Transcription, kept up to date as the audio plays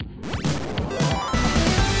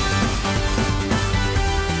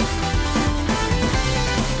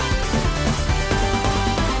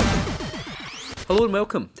Hello and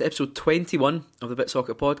welcome to episode 21 of the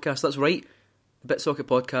BitSocket Podcast. That's right, the BitSocket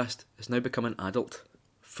Podcast has now become an adult.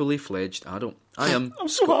 Fully fledged adult. I am. I'm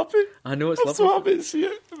so happy. I know, it's I'm lovely. so happy to see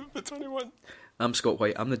it. Bit 21. I'm Scott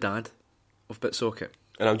White. I'm the dad of BitSocket.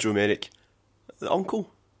 And I'm Joe Merrick, the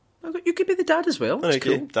uncle. You could be the dad as well. That's Alright,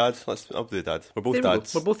 okay, cool. Dad. I'll be the dad. We're both There we go.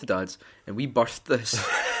 dads. We're both the dads, and we birthed this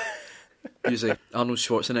using Arnold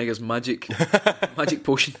Schwarzenegger's magic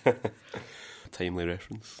potion. Timely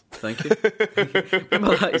reference. Thank you.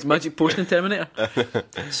 Remember that? His magic potion in Terminator.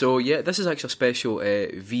 So yeah, this is actually a special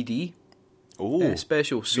VD. Oh,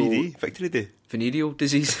 Special. So VD, Victory Day. venereal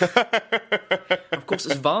disease. Of course,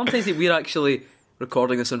 it's Valentine's Day. We're actually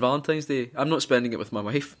recording this on Valentine's Day. I'm not spending it with my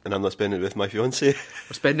wife. And I'm not spending it with my fiancée.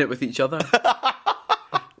 We're spending it with each other.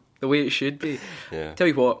 The way it should be. Yeah. Tell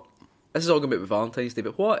you what, this is all going to be about Valentine's Day,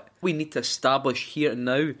 but what we need to establish here and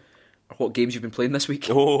now are what games you've been playing this week.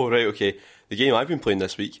 Oh, right, okay. The game I've been playing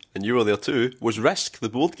this week, and you were there too, was Risk, the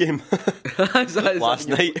board game. Last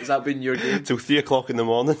night. Has that been your game? Till 3 o'clock in the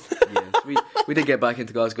morning. Yes, we did get back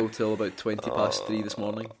into Glasgow till about 20 past 3 this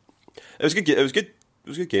morning. It was good. It was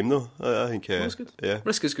a good game though. I think. It was good. Yeah.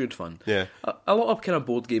 Risk is good fun. Yeah. A lot of kind of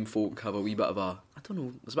board game folk have a wee bit of a, I don't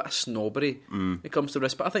know, there's a bit of snobbery when it comes to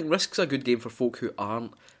Risk, but I think Risk's a good game for folk who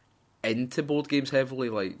aren't into board games heavily.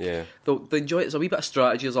 Like, Yeah. they'll enjoy it. There's a wee bit of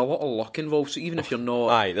strategy. There's a lot of luck involved. So even if you're not,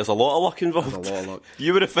 Aye, there's a lot of luck involved. there's a lot of luck.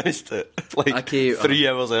 You would have finished it like Okay, 3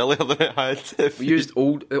 hours earlier than it had. We used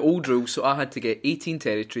old rules, so I had to get 18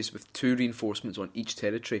 territories with 2 reinforcements on each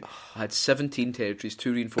territory. I had 17 territories,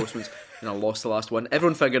 2 reinforcements, and I lost the last one.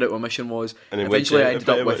 Everyone figured out what my mission was. And then Eventually, went I ended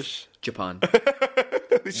up pretty with much. Japan.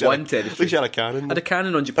 At least you One had a- territory. At least you had a cannon. I had a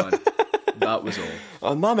cannon on Japan. That was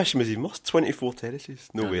all. My mission was even worse. 24 territories.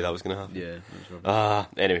 No way that was going to happen. Yeah, that was rubbish.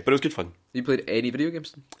 Anyway, but it was good fun. You played any video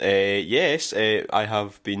games? Yes, I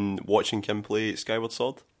have been watching Kim play Skyward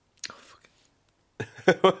Sword.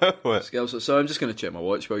 What? Skills. So I'm just going to check my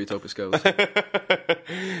watch while you talk about skills.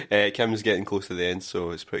 Kim's getting close to the end, so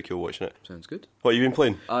it's pretty cool watching it. Sounds good. What have you been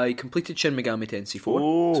playing? I completed Shin Megami Tensei 4.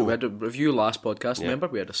 Oh. So we had a review last podcast. Yeah. Remember,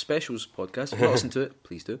 we had a specials podcast. If you not listened to it,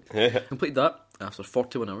 please do. Yeah. Completed that after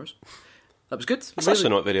 41 hours. That was good. It's actually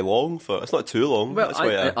not very long. It's not too long. Well, That's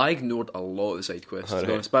why I ignored a lot of the side quests, to be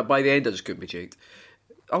Alright. honest. But by the end, I just couldn't be checked.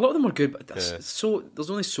 A lot of them are good, but Yeah. there's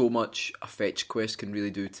only so much a fetch quest can really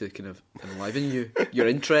do to kind of enliven your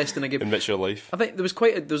interest in a game. enrich your life. I think there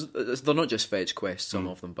was they're not just fetch quests, some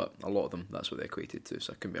of them, but a lot of them, that's what they equated to,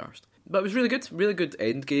 so I couldn't be arsed. But it was really good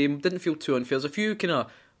end game. Didn't feel too unfair. There's a few kind of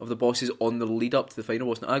the bosses on the lead up to the final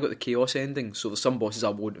boss. Now, I got the chaos ending, so there's some bosses I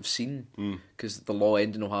won't have seen, because the law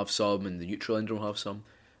ending will have some, and the neutral ending will have some.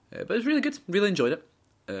 But it was really good, really enjoyed it.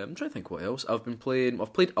 I'm trying to think what else. I've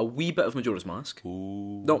played a wee bit of Majora's Mask.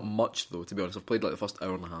 Ooh. Not much, though, to be honest. I've played like the first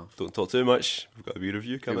hour and a half. Don't talk too much. We've got a wee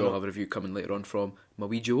review We coming will up. have a review coming later on from my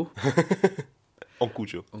wee Joe. Uncle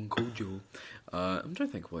Joe. Uncle Joe. I'm trying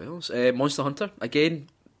to think what else. Monster Hunter, again,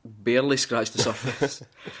 barely scratched the surface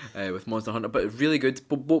with Monster Hunter, but really good.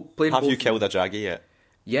 Playing Have both. you killed a Jaggy yet?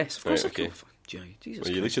 Yes, of course Right, I killed okay. a fucking Jaggy. Jesus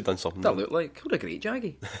Well, you at least Christ. you've done something. What did that look like? What a great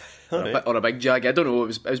Jaggy. Alright. Or a big Jaggy. I don't know.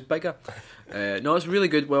 It was bigger. No, it's really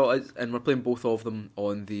good. Well, and we're playing both of them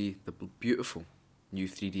on the beautiful new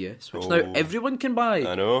 3DS, which now Oh. everyone can buy.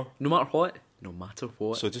 I know. No matter what. No matter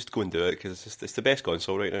what. So just go and do it, because it's the best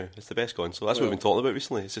console right now. It's the best console. That's what we've been talking about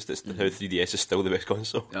recently. It's just how 3DS is still the best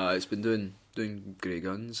console. It's been doing great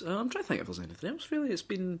guns. I'm trying to think if there's anything else really. It's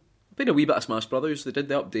been a wee bit of Smash Brothers. They did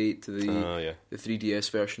the update to Yeah. the 3DS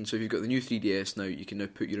version. So if you've got the new 3DS now, you can now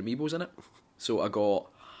put your amiibos in it. So I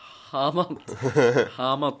got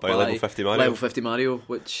hammered By Level 50 Mario. Level 50 Mario,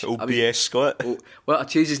 which Old I was- BS Scott. Oh, well, I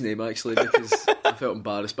changed his name actually because I felt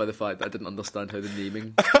embarrassed by the fact that I didn't understand how the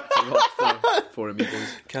naming worked for amiibos.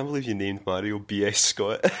 Can't believe you named Mario BS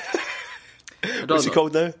Scott. I don't What's he know.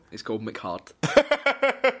 called now? It's called McHart.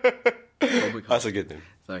 That's a good name.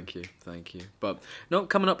 Thank you. But no,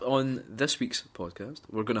 coming up on this week's podcast,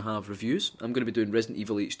 we're going to have reviews. I'm going to be doing Resident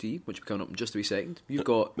Evil HD, which will be coming up in just a wee second. You've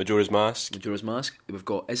got Majora's Mask. Majora's Mask. We've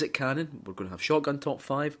got Is It Canon? We're going to have Shotgun Top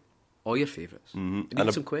 5. All your favourites. We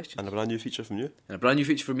need some questions. And a brand new feature from you. And a brand new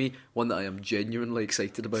feature for me, one that I am genuinely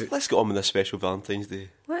excited about. Let's get on with this special Valentine's Day.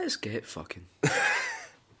 Let's get fucking.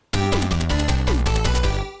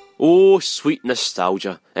 Oh, sweet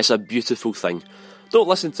nostalgia. It's a beautiful thing. Don't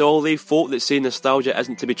listen to all they folk that say nostalgia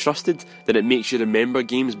isn't to be trusted, that it makes you remember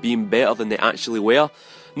games being better than they actually were.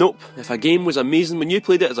 Nope, if a game was amazing when you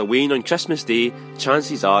played it as a Wayne on Christmas Day,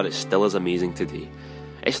 chances are it's still as amazing today.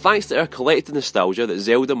 It's thanks to our collective nostalgia that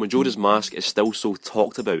Zelda Majora's Mask is still so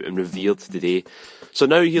talked about and revered today. So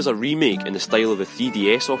now here's a remake in the style of the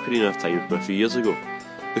 3DS Ocarina of Time from a few years ago.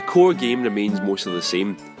 The core game remains mostly the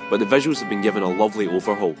same, but the visuals have been given a lovely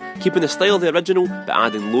overhaul, keeping the style of the original but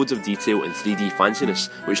adding loads of detail and 3D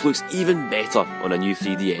fanciness, which looks even better on a new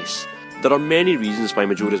 3DS. There are many reasons why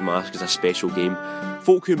Majora's Mask is a special game.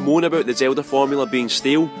 Folk who moan about the Zelda formula being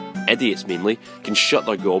stale, idiots mainly, can shut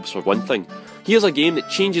their gobs for one thing. Here's a game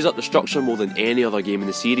that changes up the structure more than any other game in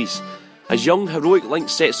the series. As young, heroic Link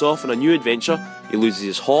sets off on a new adventure, he loses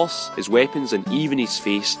his horse, his weapons and even his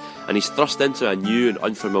face, and he's thrust into a new and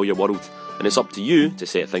unfamiliar world, and it's up to you to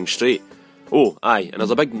set things straight. Oh, aye, and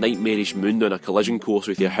there's a big nightmarish moon on a collision course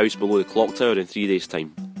with your house below the clock tower in 3 days'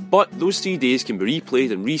 time. But those 3 days can be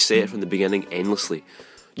replayed and reset from the beginning endlessly.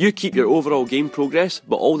 You keep your overall game progress,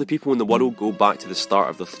 but all the people in the world go back to the start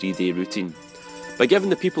of their 3-day routine. By giving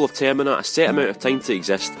the people of Termina a set amount of time to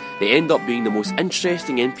exist, they end up being the most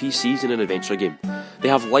interesting NPCs in an adventure game. They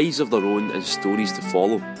have lives of their own and stories to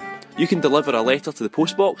follow. You can deliver a letter to the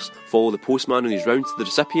postbox, follow the postman on his round to the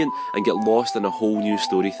recipient, and get lost in a whole new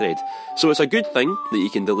story thread. So it's a good thing that you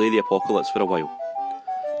can delay the apocalypse for a while.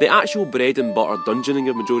 The actual bread and butter dungeoning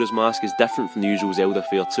of Majora's Mask is different from the usual Zelda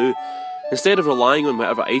fare too. Instead of relying on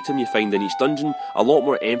whatever item you find in each dungeon, a lot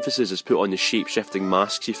more emphasis is put on the shape-shifting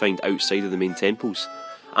masks you find outside of the main temples.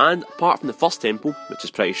 And apart from the first temple, which is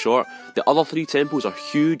pretty short, the other 3 temples are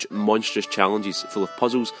huge, monstrous challenges full of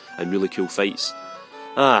puzzles and really cool fights.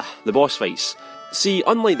 The boss fights. See,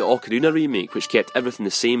 unlike the Ocarina remake, which kept everything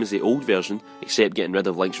the same as the old version, except getting rid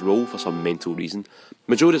of Link's roll for some mental reason,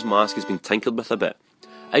 Majora's Mask has been tinkered with a bit.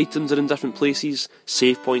 Items are in different places,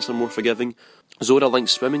 save points are more forgiving, Zora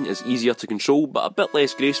Link's swimming is easier to control but a bit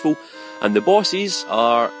less graceful, and the bosses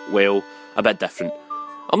are, well, a bit different.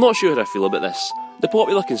 I'm not sure how I feel about this. The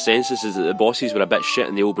popular consensus is that the bosses were a bit shit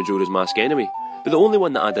in the old Majora's Mask anyway, but the only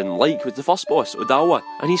one that I didn't like was the first boss, Odawa,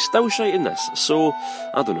 and he's still shite in this, so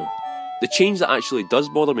I don't know. The change that actually does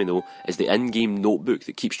bother me though is the in-game notebook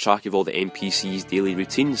that keeps track of all the NPCs' daily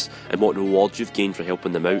routines and what rewards you've gained for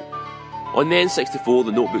helping them out. On the N64,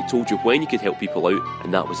 the notebook told you when you could help people out,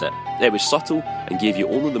 and that was it. It was subtle and gave you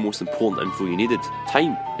only the most important info you needed,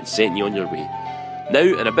 time, and sent you on your way. Now,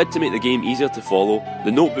 in a bid to make the game easier to follow,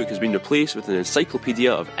 the notebook has been replaced with an encyclopedia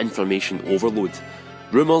of information overload.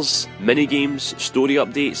 Rumours, minigames, story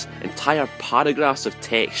updates, entire paragraphs of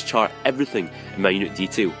text chart everything in minute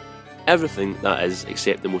detail. Everything, that is,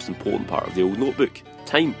 except the most important part of the old notebook,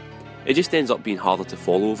 time. It just ends up being harder to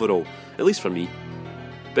follow overall, at least for me.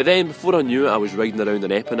 But then, before I knew it, I was riding around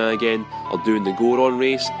in Epona again, or doing the Goron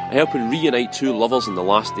race, and helping reunite 2 lovers on the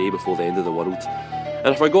last day before the end of the world. And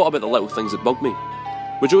I forgot about the little things that bugged me.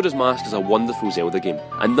 Majora's Mask is a wonderful Zelda game,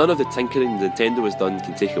 and none of the tinkering Nintendo has done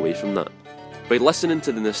can take away from that. By listening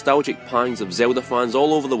to the nostalgic pangs of Zelda fans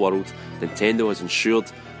all over the world, Nintendo has ensured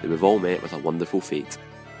that we've all met with a wonderful fate.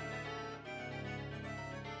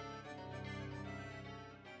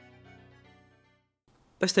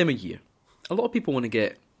 This time of year, a lot of people want to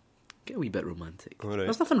get a wee bit romantic. Right.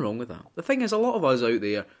 There's nothing wrong with that. The thing is, a lot of us out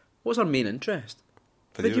there, what's our main interest?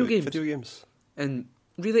 Video games. Video games. And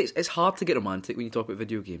really, it's hard to get romantic when you talk about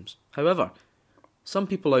video games. However, some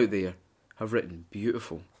people out there have written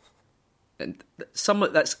beautiful, and some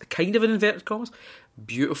that's kind of in inverted commas,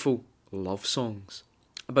 beautiful love songs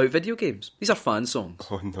about video games. These are fan songs.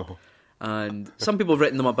 Oh no. And some people have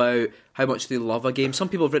written them about how much they love a game. Some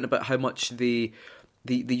people have written about how much they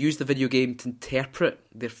use the video game to interpret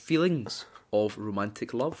their feelings of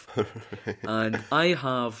romantic love. Right. And I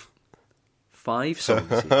have 5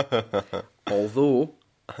 songs here. Although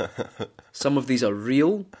some of these are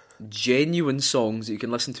real, genuine songs that you can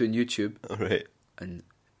listen to on YouTube. Right. And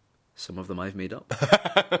some of them I've made up.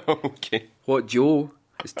 Okay. What Joe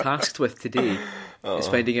is tasked with today is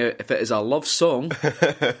finding out if it is a love song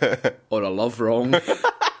or a love wrong.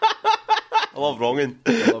 I love wronging.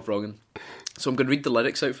 I love wronging. So I'm going to read the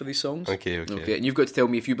lyrics out for these songs. Okay. And you've got to tell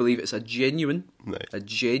me if you believe it's a genuine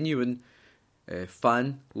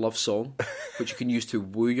fan love song, which you can use to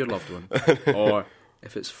woo your loved one, or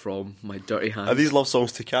if it's from my dirty hands. Are these love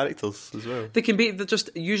songs to characters as well? They can be. They're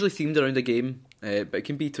just usually themed around a game, but it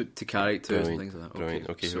can be to characters and things like that. Brilliant.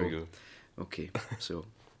 Okay, so, here we go. Okay, so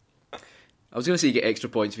I was going to say you get extra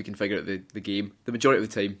points if you can figure out the game. The majority of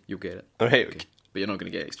the time, you'll get it. Right. Okay. But you're not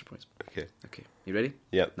going to get extra points. Okay. You ready?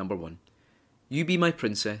 Yep. Number 1. You be my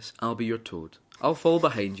princess, I'll be your toad. I'll follow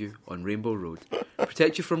behind you on Rainbow Road.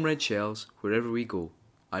 Protect you from red shells wherever we go,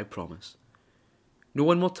 I promise. No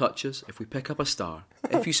one will touch us if we pick up a star.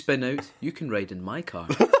 If you spin out, you can ride in my car.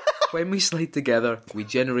 When we slide together, we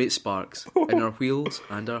generate sparks in our wheels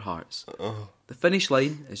and our hearts. The finish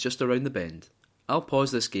line is just around the bend. I'll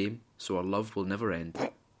pause this game so our love will never end.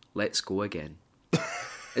 Let's go again.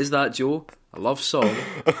 Is that, Joe, a love song?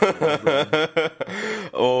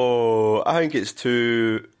 Oh, I think it's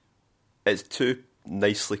too It's too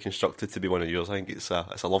nicely constructed to be one of yours. I think it's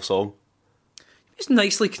a love song. It's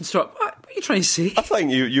nicely constructed. What are you trying to say? I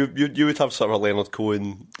think you would have sort of a Leonard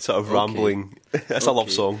Cohen sort of rambling. It's a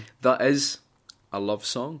love song. That is a love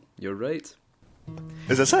song. You're right.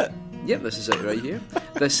 Is this it? Yeah, this is it right here.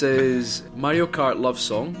 This is Mario Kart Love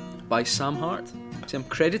Song by Sam Hart. See, I'm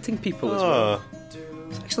crediting people as well.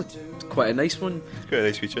 It's actually quite a nice one. It's quite a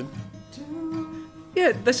nice feature.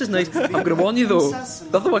 Yeah, this is nice. I'm going to warn you though,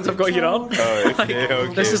 the other ones I've got here aren't. Oh,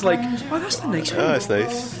 okay. This is like, oh, that's the next one. Oh, that's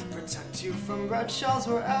nice. Protect you from red shells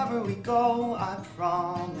wherever we go, I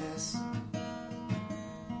promise.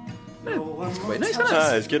 It's quite nice, isn't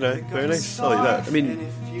it? It's good, eh? Very nice. I like that. I mean,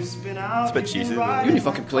 it's a bit cheesy. you only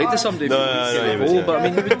fucking played to somebody. No, but I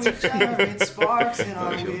mean, mean,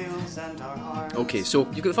 okay, so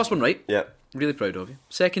you got the first one right. Yeah. Really proud of you.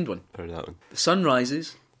 Second one. Proud of that one. The sun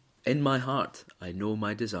rises. In my heart, I know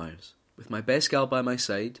my desires. With my best gal by my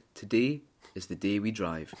side, today is the day we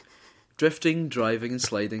drive. Drifting, driving and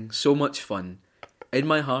sliding, so much fun. In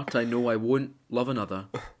my heart, I know I won't love another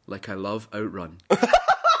like I love Outrun.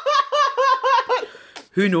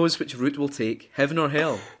 Who knows which route we'll take, heaven or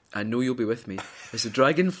hell? I know you'll be with me. As the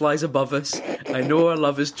dragon flies above us, I know our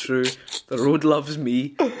love is true. The road loves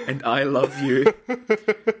me, and I love you.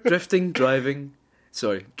 Drifting, driving,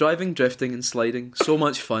 drifting and sliding, so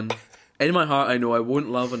much fun. In my heart, I know I won't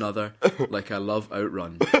love another like I love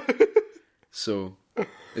Outrun. So,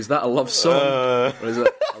 is that a love song, or is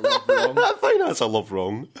it a love wrong? I think that's a love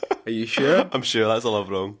wrong. Are you sure? I'm sure that's a love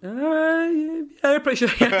wrong. Yeah, I'm pretty sure.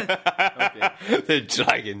 Yeah. Okay. The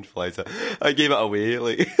dragon flies. I gave it away.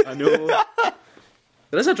 Like I know.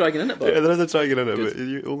 There is a dragon in it, though. Yeah, there is a dragon in it, Good. but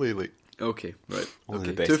you only like Okay, right. only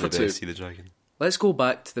Okay, the best 2 of for the 2. best see the dragon. Let's go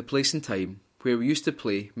back to the place and time where we used to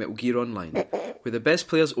play Metal Gear Online, where the best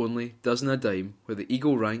players only, dozen a dime, where the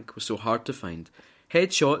eagle rank was so hard to find.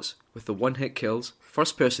 Headshots with the one-hit kills,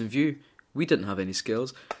 first-person view, we didn't have any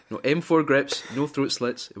skills, no M4 grips, no throat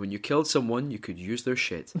slits, and when you killed someone, you could use their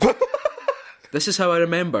shit. This is how I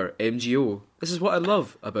remember MGO. This is what I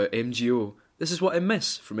love about MGO. This is what I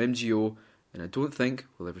miss from MGO, and I don't think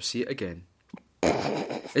we'll ever see it again.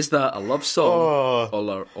 Is that a love song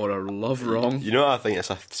or a love wrong? You know what I think? It's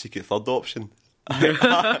a secret third option.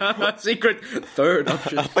 Secret third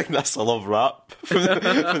option. I think that's a love rap from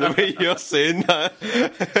the way you're saying that.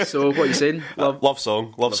 So what are you saying? Love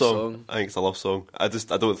song. I think it's a love song. I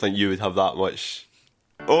don't think you would have that much.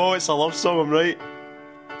 Oh, it's a love song, I'm right.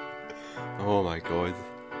 Oh my god.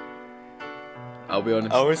 I'll be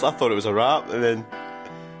honest. I thought it was a rap, and then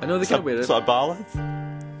I know they can't wear it. It's not a ballad.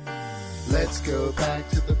 Let's go back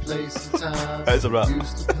to the place and time. It is a rap.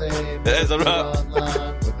 Used to play It is a rap.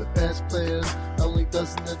 online with the best players, only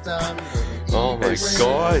dozen a dime. Oh my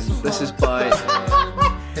god. This is by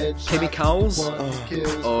Kimmy Cowles on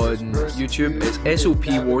YouTube. It's SOP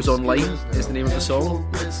Wars Online is the name of the song.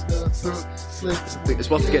 It's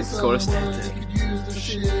worth getting to the chorus.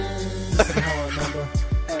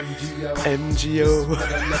 MGO.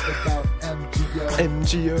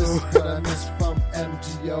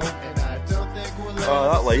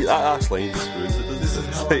 Oh, that last line just ruins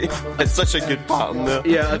it. It's such a good pattern there.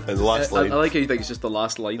 Yeah, and the last line. I like how you think it's just the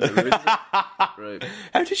last line that ruins it. Right.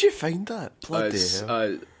 How did you find that? Bloody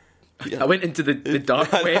hell. I went into the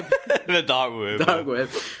dark web. The dark web. Dark web.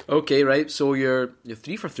 Okay, right. So you're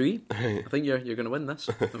 3 for 3. I think you're going to win this.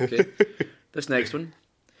 Okay. This next one.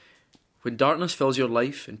 When darkness fills your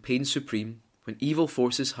life and pain supreme, when evil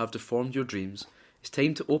forces have deformed your dreams, it's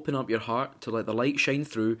time to open up your heart to let the light shine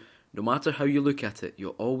through. No matter how you look at it,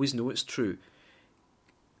 you'll always know it's true.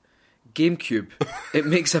 GameCube. It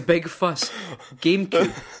makes a big fuss.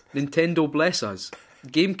 GameCube. Nintendo bless us.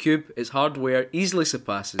 GameCube, its hardware easily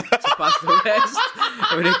surpass the rest.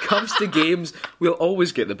 And when it comes to games, we'll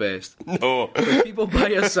always get the best. No. When people by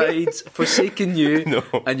your sides forsaking you, No.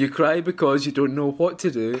 and you cry because you don't know what to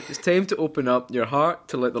do, it's time to open up your heart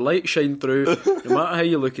to let the light shine through. No matter how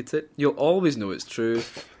you look at it, you'll always know it's true.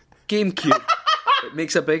 GameCube. It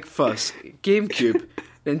makes a big fuss. GameCube.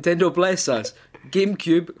 Nintendo bless us.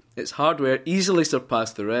 GameCube, its hardware easily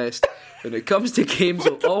surpass the rest. When it comes to games,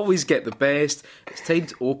 you'll always get the best. It's time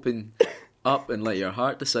to open up and let your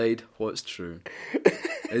heart decide what's true.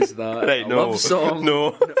 Is that Right, a no. love song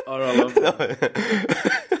No. or a love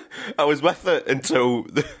song? I was with it until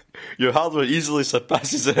your hardware easily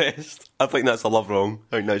surpasses the rest. I think that's a love wrong.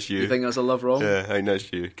 I think that's you. You think that's a love wrong? Yeah, I think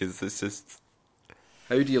that's you, because it's just...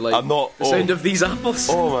 How do you like I'm not- the sound of these apples?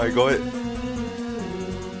 Oh my god.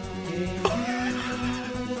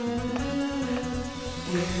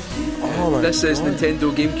 Oh my This is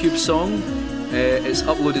Nintendo GameCube song. It's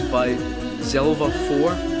uploaded by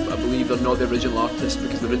Zelva4, I believe they're not the original artist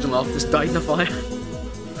because the original artist died in a fire.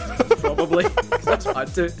 Probably. 'Cause that's what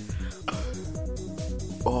I'd do.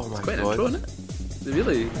 Oh my Quite an god. intro, isn't it? They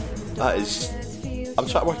really. That is. I'm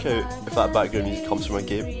trying to work out if that background music comes from a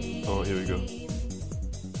game. Oh, here we go.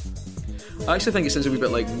 I actually think it sounds a wee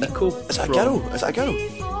bit like Nico. Is that a girl? Is that a girl?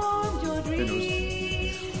 Who knows?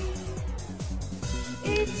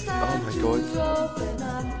 Oh my god.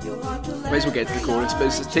 Might as well get to the chorus, but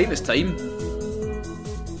it's taking its time.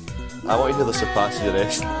 I want to hear the surpass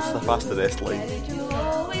the rest line.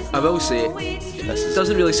 I will say, This it is.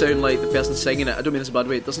 doesn't really sound like the person singing it. I don't mean this in a bad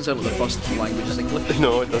way. It doesn't sound like the first language is English.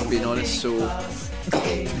 No, it I'm doesn't. being honest, so.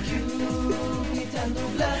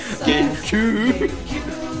 GameCube.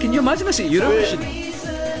 Can you imagine this at Eurovision?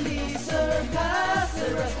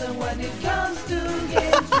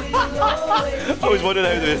 I was wondering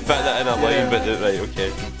how they would fit that in a line, but right, okay.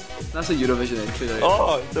 That's a Eurovision entry, right?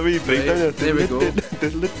 Oh, the wee breakdown Right, there we go.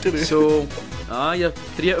 So, you're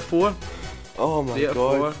 3 out of 4. oh my 3 out of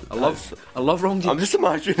god. 4. I love wrong. I'm just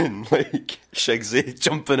imagining like Shigsy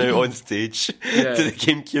jumping out on stage Yeah. to the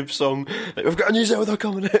GameCube song. Like, we've got a new Zelda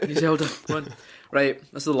coming out. Zelda one. Right,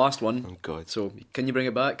 this is the last one. Oh god. So, can you bring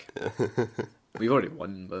it back? We've already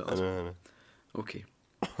won, but I know. okay.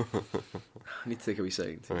 I need to take a wee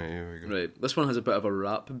second. Right, here we go. Right, this one has a bit of a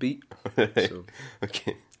rap beat. So,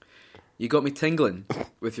 Okay. you got me tingling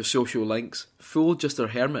with your social links. Fool just a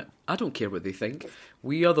hermit. I don't care what they think.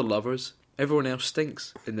 We are the lovers. Everyone else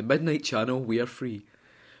stinks. In the midnight channel, we are free.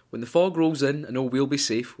 When the fog rolls in, I know we'll be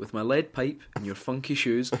safe. With my lead pipe and your funky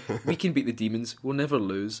shoes, we can beat the demons. We'll never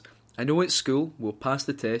lose. I know at school we'll pass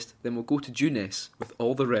the test. Then we'll go to Juness with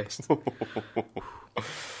all the rest.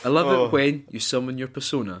 I love it when you summon your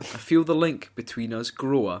persona. I feel the link between us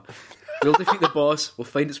grow. We'll defeat the boss, we'll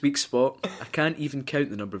find its weak spot. I can't even count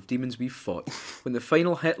the number of demons we've fought. When the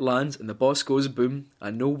final hit lands and the boss goes boom, I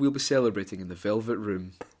know we'll be celebrating in the Velvet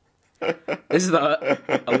Room. Is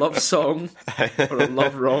that a love song or a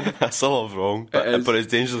love wrong? That's a love wrong, but it's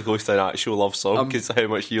dangerously close to an actual love song because how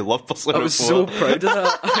much you love Persona 4. I was so proud of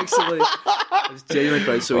that, actually. I was genuinely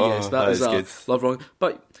proud, so yes, that is a good. love wrong.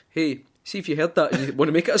 But hey, see if you heard that and you want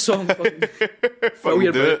to make it a song, fill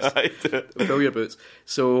your boots. Fill your boots.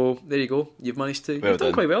 So there you go. You've managed to. Well You've done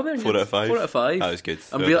done. quite well there. 4 out of 5. 4 out of 5. That was good.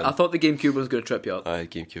 I'm Well really, done. I thought the GameCube was going to trip you up Aye,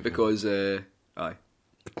 GameCube. because aye,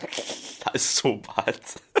 That is so bad.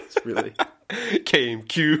 it's really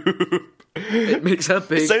GameCube. it makes a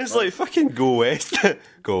big. Sounds like fucking Go West.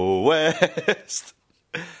 Go West.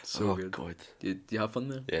 so oh good. god. Do you have fun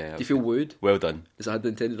there? Yeah, Do you feel wooed? Well done. Has it had the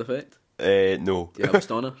intended effect? No. Do you have a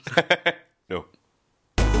stunner? No.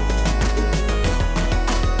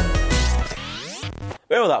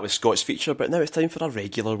 Well, that was Scott's feature, but now it's time for a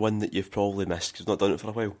regular one that you've probably missed because we've not done it for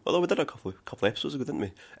a while. Although we did it a couple episodes ago, didn't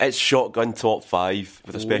we? It's Shotgun Top 5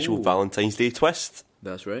 with a special Ooh. Valentine's Day twist.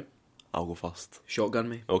 That's right. I'll go first. Shotgun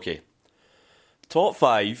me. Okay. Top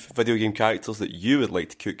 5 video game characters that you would like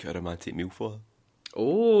to cook a romantic meal for.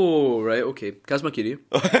 Oh, right. Okay. Kazuma Kiryu.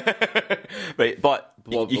 Right, but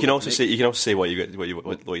What- you what can would also you say what you'd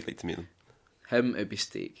like to meet them. Him, it'd be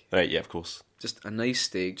steak. Right, yeah, of course. Just a nice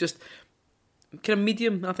steak. Just kind of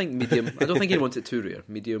medium. I think medium. I don't think you'd want it too rare.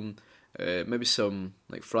 Medium. Maybe some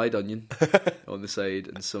like fried onion on the side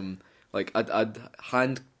and some like I'd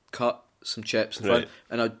hand cut some chips in front Right.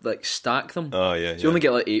 and I'd like stack them. Oh, yeah, So you only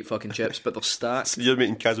get like 8 fucking chips, but they're stacked. So you're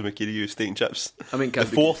meeting Kazuma Kiryu, steak and chips. I mean, The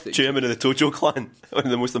fourth chairman of the Tojo clan. One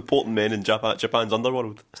of the most important men in Japan's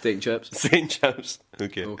underworld. steak and chips. Steak and chips.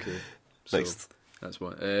 Okay. Okay. So Next. that's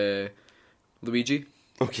what. Luigi.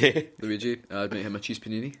 Okay. Luigi. I'd make him a cheese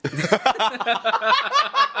panini.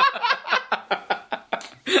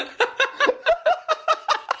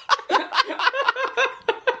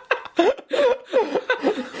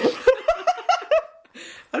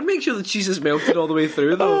 I'd make sure the cheese is melted all the way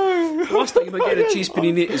through, though. The last time I get a cheese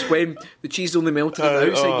panini is when the cheese only melted on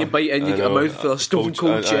the outside, you bite in, you I get a know. mouthful of stone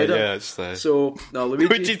cold cheddar. Yeah, it's So, no, would you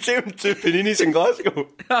Luigi. take him to Paninis in Glasgow?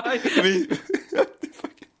 I mean,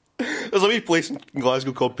 there's a wee place in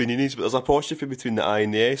Glasgow called Paninis, but there's an apostrophe between the I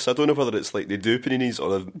and the S. I don't know whether it's like they do Paninis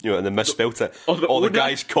or and they misspelt it. Or the Or the owner.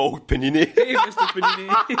 guy's called Panini. Hey, Mr.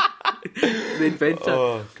 Panini. The inventor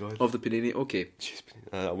Oh god. of the panini. Okay. Jeez,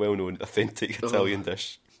 a well-known, authentic Italian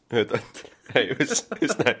dish. Well done. Right, who's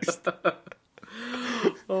next?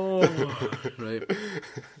 Right.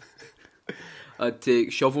 I'd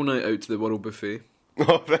take Shovel Knight out to the World Buffet.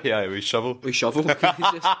 Oh, right, yeah, we shovel. We shovel.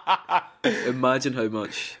 Just imagine how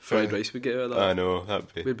much fried rice we get out of that. I know,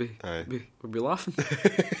 that'd be. We'd be, Aye. we'd be laughing.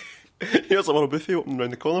 Here's a little buffet opening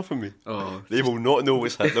round the corner from me. Oh, They will not know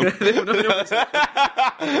what's hit them.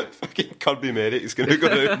 Fucking Kirby Merrick is going to go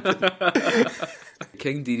round.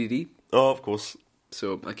 King DDD. Oh, of course.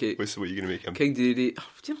 So, okay, What are you going to make him? King Dedede. Oh,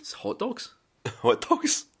 do you know, it's hot dogs. Hot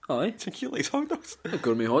dogs? Aye. Think he likes hot dogs? A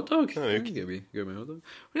gourmet hot dog. Oh, okay. Give me hot dog.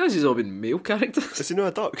 I realise he's all been male characters. Is he not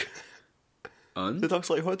a duck? And? The ducks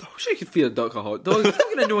like hot dogs? I'm sure you could feed a duck a hot dog. It's not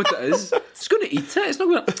going to know what it is. It's going to eat it. It's not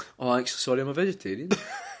going to... Oh, actually, sorry, I'm a vegetarian.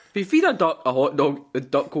 If you feed a duck a hot dog, the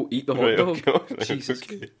duck will eat the hot Right, dog. okay. Jesus.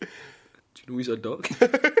 Okay. Do you know he's a duck?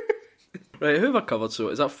 Right, who have I covered so?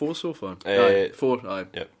 Is that 4 so far? Uh, 4, aye.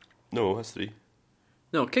 Yep. No, that's 3.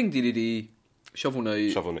 No, King Dedede, Shovel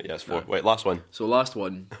Knight. Shovel Knight, yes, 4. Aye. Wait, last one. So last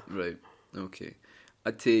one, right, okay.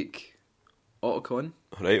 I'd take Otacon,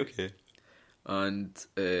 Right, okay. and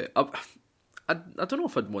I don't know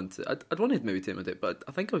if I'd want to. I'd want to maybe take him a dip, but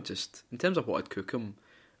I think I would just, in terms of what I'd cook him,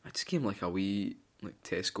 I'd just give him like a wee like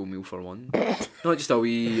Tesco meal for one. Not just a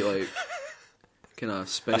wee like kind of A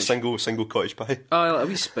spinach. single cottage pie. Like a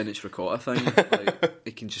wee spinach ricotta thing. Like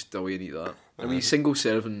he can just away and eat that. A wee single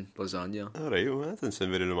serving lasagna, Alright, well, that doesn't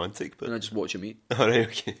sound very romantic, and I but... just watch him eat. Alright,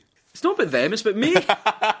 okay. It's not about them, it's about me.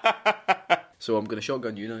 So I'm going to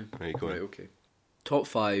shotgun you now. Right, go on. Okay. Top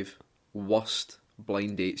 5 worst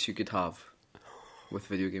blind dates you could have with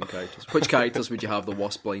video game characters. Which characters would you have the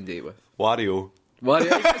worst blind date with? Wario.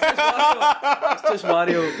 Wario. It's just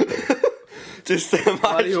Wario. Just imagine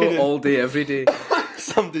Wario all day, every day.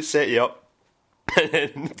 somebody set you up and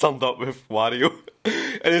then turned up with Wario.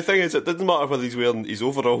 And the thing is, it doesn't matter whether he's wearing his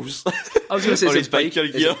overalls I was going to say, or is his it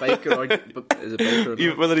biker biker gear. Is it biker or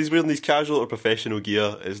not? Whether he's wearing his casual or professional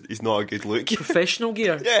gear, is not a good look. Professional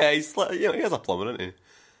gear? Yeah, he's like, he has a plumber, isn't he?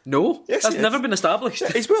 No, Yes, that's he never is. been established.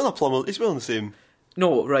 He's wearing a plumber. He's wearing the same.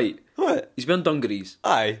 No, right. What? He's wearing dungarees.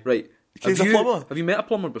 Aye. Right. He's a plumber. Have you met a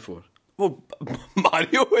plumber before? Well,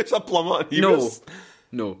 Mario is a plumber. And he No. was-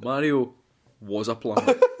 No, Mario was a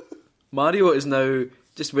plumber. Mario is now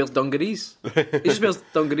just wears dungarees. He just wears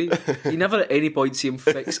dungarees. You never at any point see him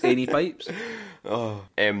fix any pipes.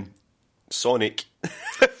 Sonic.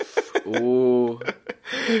 Oh,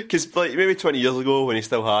 Because like maybe 20 years ago when he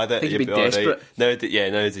still had it, Think he'd you'd be alright. desperate.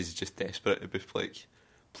 Nowadays he's just desperate. He'd be like,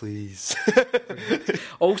 please.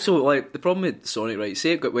 also like the problem with Sonic, right?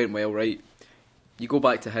 Say it went well, right? You go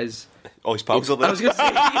back to his. Oh, his pals are there. I was going to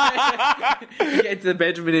say, you get into the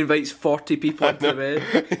bedroom and he invites 40 people into the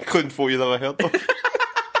bed. Including folk you've never heard of.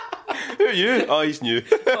 Who are you? Oh, he's new.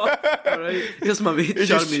 All right, here's my mate, He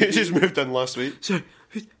Jeremy. just moved in last week. Sorry,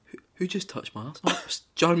 who just touched my ass? Oh, it's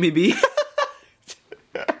Jeremy B.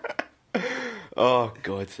 Oh,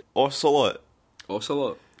 God. Ocelot.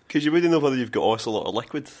 Ocelot. Because you wouldn't know whether you've got Ocelot or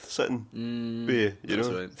Liquid sitting with you, that's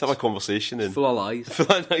know? right. Have a conversation and... Full of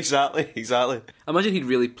lies. Exactly. Imagine he'd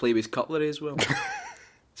really play with his cutlery as well.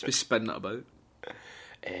 Just be spinning it about.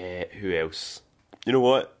 Who else? You know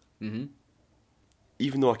what? Mm-hmm.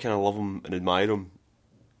 Even though I kind of love him and admire him,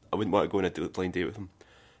 I wouldn't want to go on a blind date with him.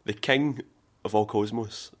 The king of all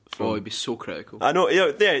cosmos. Oh, he'd be so critical. I know,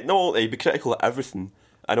 he'd be critical of everything,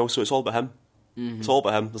 and also it's all about him. Mm-hmm. It's all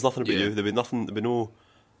about him. There's nothing about Yeah. you. There'd be no,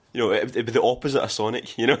 it'd be the opposite of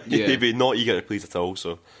Sonic. You know, Yeah. he'd be not eager to please at all.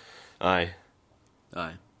 So, aye.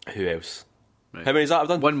 Aye. Who else? Right. How many is that I've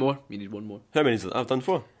done? One more. You need one more. How many is that I've done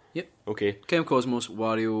 4? Yep. Okay. King of Cosmos,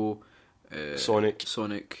 Wario, Sonic,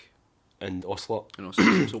 and Ocelot.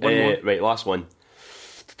 Ocelot. So one more. Right, last one.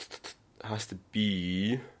 It has to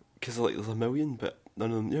be because like there's a million, but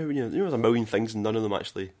none of them. There's a million things, and none of them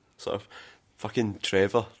actually sort of fucking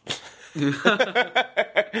Trevor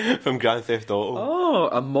from Grand Theft Auto. Oh,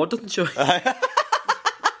 a modern choice. A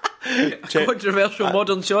controversial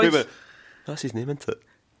modern choice. Wait a minute. That's his name, isn't it?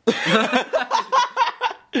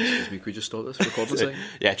 Excuse me, could we just stop this recording thing?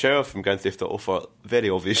 Yeah, Trevor from Grand Theft Auto for very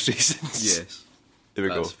obvious reasons. Yes. There we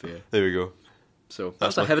That's go. fair. There we go. So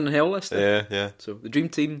that's a heaven and hell list. Then. Yeah. So the dream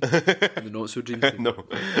team and the not so dream team. No.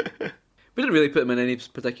 We didn't really put them in any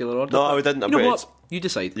particular order. No, but we didn't, You know but what? it's- You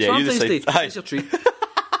decide. Yeah, you Valentine's decide. Day. Aye. It's your treat.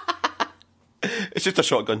 It's just a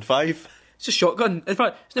shotgun 5. It's just shotgun. In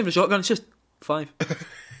fact, it's never a shotgun. It's just 5.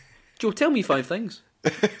 Joe, tell me 5 things.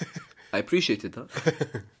 I appreciated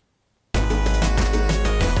that.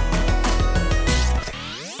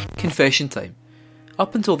 Confession time.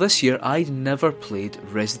 Up until this year, I'd never played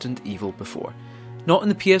Resident Evil before. Not on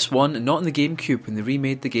the PS1 and not on the GameCube when they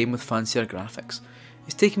remade the game with fancier graphics.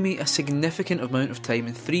 It's taken me a significant amount of time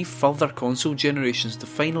and 3 further console generations to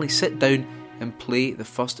finally sit down and play the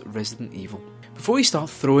first Resident Evil. Before you start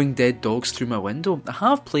throwing dead dogs through my window, I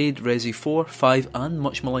have played Resi 4, 5 and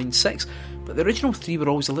much maligned 6, but the original 3 were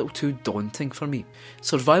always a little too daunting for me.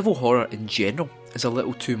 Survival horror in general is a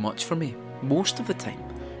little too much for me, most of the time.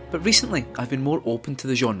 But recently, I've been more open to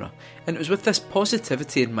the genre, and it was with this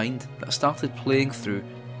positivity in mind that I started playing through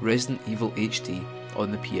Resident Evil HD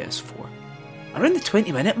on the PS4. Around the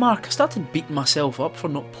 20-minute mark, I started beating myself up for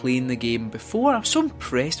not playing the game before. I was so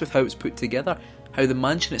impressed with how it's put together, how the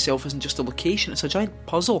mansion itself isn't just a location, it's a giant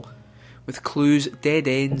puzzle, with clues, dead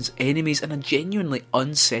ends, enemies and a genuinely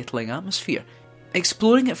unsettling atmosphere.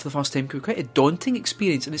 Exploring it for the first time can be quite a daunting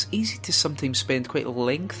experience, and it's easy to sometimes spend quite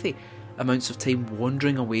lengthy amounts of time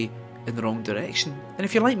wandering away in the wrong direction. And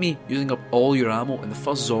if you're like me, using up all your ammo in the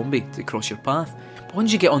first zombie to cross your path. But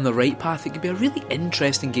once you get on the right path, it can be a really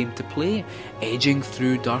interesting game to play, edging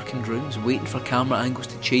through darkened rooms, waiting for camera angles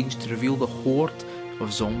to change to reveal the horde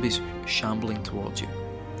of zombies shambling towards you.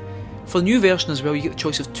 For the new version as well, you get the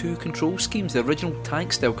choice of 2 control schemes, the original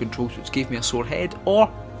tank style controls which gave me a sore head,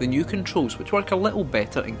 or the new controls which work a little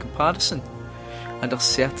better in comparison, and are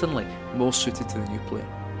certainly more suited to the new player.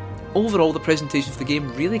 Overall, the presentation of the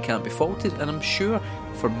game really can't be faulted, and I'm sure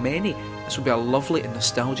for many this will be a lovely and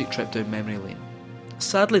nostalgic trip down memory lane.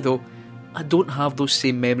 Sadly though, I don't have those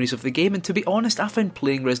same memories of the game, and to be honest, I found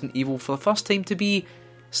playing Resident Evil for the first time to be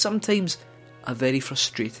sometimes a very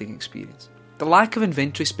frustrating experience. The lack of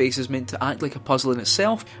inventory space is meant to act like a puzzle in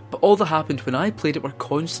itself, but all that happened when I played it were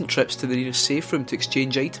constant trips to the nearest safe room to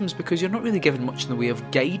exchange items because you're not really given much in the way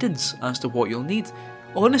of guidance as to what you'll need.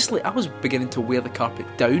 Honestly, I was beginning to wear the carpet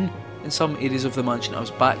down in some areas of the mansion. I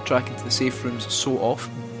was backtracking to the safe rooms so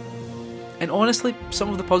often. And honestly, some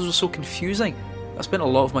of the puzzles were so confusing. I spent a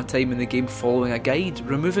lot of my time in the game following a guide,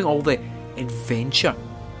 removing all the adventure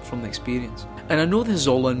from the experience. And I know this is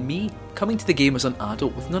all on me, coming to the game as an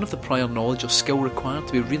adult with none of the prior knowledge or skill required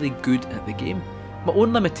to be really good at the game. My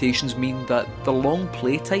own limitations mean that the long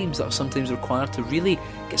play times that are sometimes required to really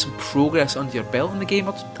get some progress under your belt in the game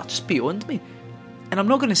are just beyond me. And I'm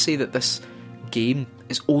not going to say that this game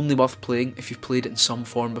is only worth playing if you've played it in some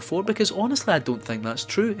form before, because honestly I don't think that's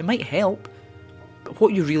true. It might help, but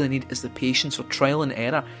what you really need is the patience for trial and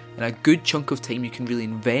error and a good chunk of time you can really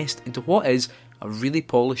invest into what is a really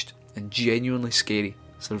polished and genuinely scary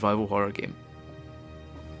survival horror game.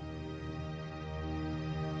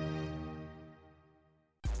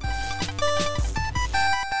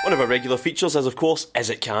 One of our regular features is, of course, Is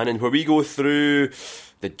It Canon, where we go through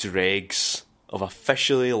the dregs of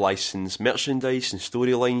officially licensed merchandise and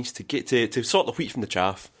storylines to get to sort the wheat from the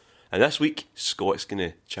chaff. And this week, Scott's going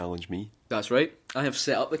to challenge me. That's right. I have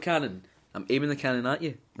set up the cannon. I'm aiming the cannon at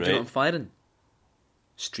you. Do you know what I'm firing?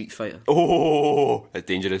 Street Fighter. Oh, that's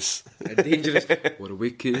dangerous. Dangerous. What a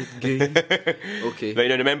wicked game. Okay. Right,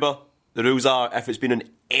 now remember, the rules are if it's been on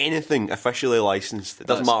anything officially licensed, it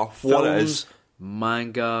doesn't matter what it is.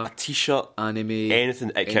 Manga, a t-shirt, anime,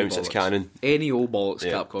 anything, it counts as canon. Any old bollocks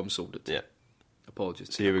Capcom sold it. Yeah.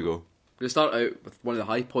 Apologies. So here we go. We're going to start out with one of the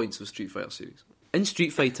high points of the Street Fighter series. In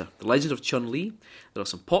Street Fighter, The Legend of Chun-Li, there are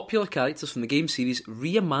some popular characters from the game series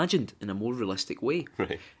reimagined in a more realistic way.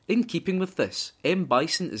 Right. In keeping with this, M.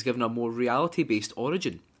 Bison is given a more reality-based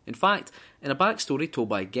origin. In fact, in a backstory told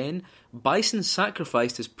by Gen, Bison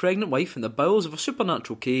sacrificed his pregnant wife in the bowels of a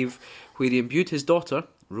supernatural cave where he imbued his daughter,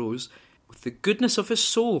 Rose, with the goodness of his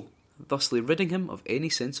soul, thusly ridding him of any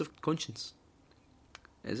sense of conscience.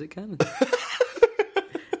 Is it canon?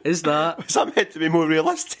 Is that meant to be more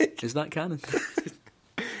realistic? Is that canon?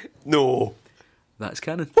 No. That's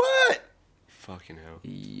canon. What? Fucking hell.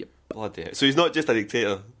 Yep. Bloody hell. So he's not just a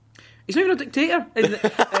dictator. He's not even a dictator.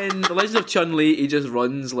 In The Legend of Chun-Li, he just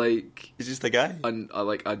runs like... He's just a guy. An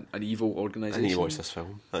evil I organisation. need to watch this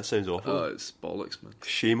film. That sounds awful. Oh, it's bollocks, man.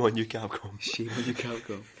 Shame on you, Capcom. Shame on you,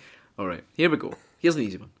 Capcom. Alright, here we go. Here's an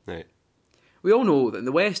easy one. Right. We all know that in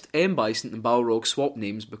the West, M. Bison and Balrog swapped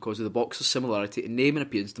names because of the boxer's similarity in name and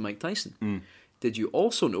appearance to Mike Tyson. Did you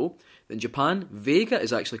also know that in Japan, Vega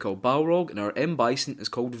is actually called Balrog and our M. Bison is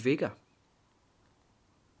called Vega?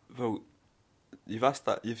 Well, you've asked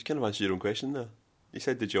that. You've kind of answered your own question there. You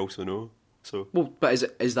said, did you also know? So. Well, but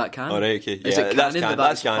is that canon? Oh, right, okay. Is it that's canon canon.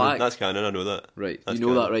 That's canon. That's canon. I know that. Right, that's you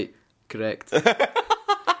know canon. that, right? Correct.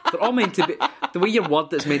 They're all meant to be... The way you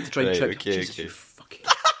word that's meant to try and Right, trick... okay, Jesus, okay. you fucking...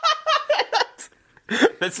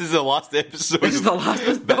 This is the last episode. This is the last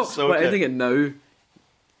one. That's We're okay. ending it now.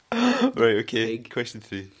 Right, okay. Pig. Question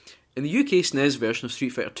 3. In the UK SNES version of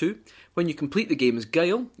Street Fighter 2, when you complete the game as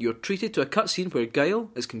Guile, you're treated to a cutscene where Guile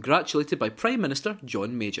is congratulated by Prime Minister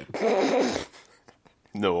John Major.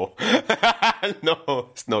 No. No,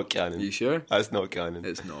 it's not canon. Are you sure? That's not canon.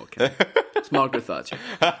 It's not canon. It's Margaret Thatcher.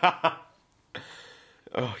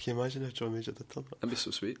 Oh, can you imagine if John Major did that? That'd be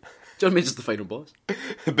so sweet. John Major's the final boss.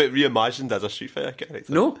 But reimagined as a Street Fighter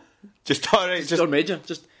character. No, Just alright, just John Major.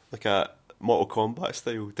 Just like a Mortal Kombat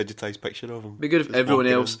style digitised picture of him. be good if Just everyone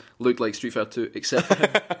walking else in. looked like Street Fighter 2 except for him.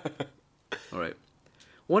 Alright.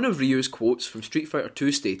 One of Ryu's quotes from Street Fighter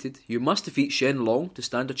 2 stated, "You must defeat Shen Long to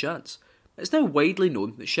stand a chance." It's now widely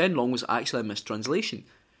known that Shenlong was actually a mistranslation.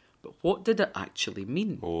 But what did it actually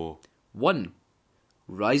mean? Oh. 1.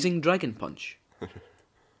 Rising Dragon Punch.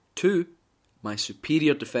 2. My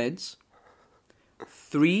superior defence.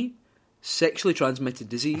 3. Sexually transmitted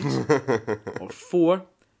disease. Or 4.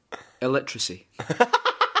 Illiteracy.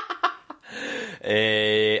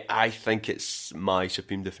 I think it's my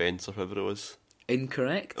supreme defence or whatever it was.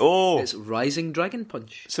 Incorrect. Oh. It's Rising Dragon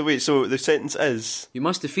Punch. So wait, so the sentence is... You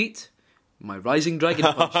must defeat my Rising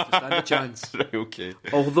Dragon Punch to stand a chance. Right, okay.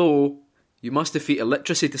 Although, you must defeat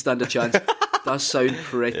illiteracy to stand a chance. Does sound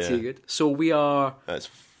pretty good. So we are That's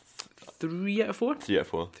 3 out of 4? 3 out of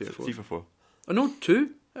 4. 3 out of 4. 3 for 4. Oh no, 2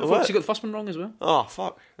 out of 4. What? So you got the first one wrong as well. Oh,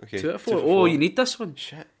 fuck. Okay. 2 out of 4. 2 for Oh, 4. you need this one.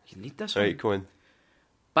 Shit. You need this Right, one. go on.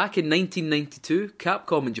 Back in 1992,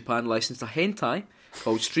 Capcom in Japan licensed a hentai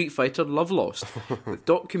called Street Fighter Love Lost that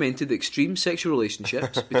documented the extreme sexual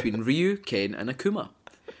relationships between Ryu, Ken and Akuma.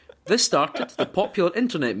 This started the popular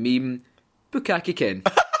internet meme Bukkake Ken.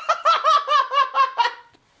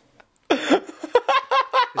 Is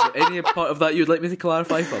there any part of that you'd like me to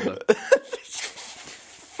clarify further?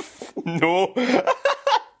 No.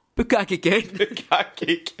 Bukkake Ken.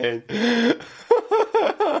 Bukkake Ken.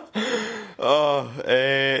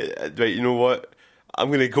 Right, you know what? I'm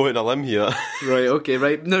going to go on a limb here. Right, okay,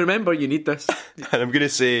 right. Now remember, you need this. And I'm going to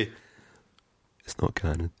say... It's not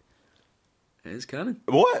canon. It is canon.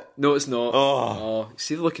 What? No, it's not. Oh.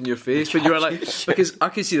 See the look in your face when you were like... Because I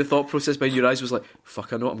could see the thought process behind your eyes was like,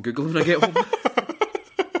 fuck, I know what I'm Googling when I get home.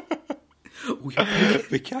 Oh, you're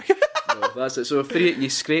Bukkake. No, that's it. So 3, you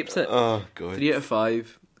scraped it. Oh, God. 3 out of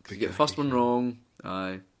 5. You get the first one wrong.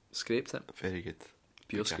 Aye, scraped it. Very good.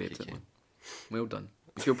 Pure Bukkake scraped it, Ken. man. Well done.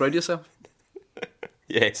 You feel proud of yourself?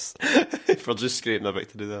 Yes. For just scraping a bit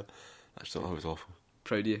to do that. I just thought that was awful.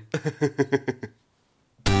 Proud of you.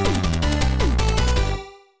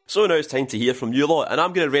 So now it's time to hear from you lot, and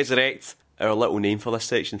I'm going to resurrect our little name for this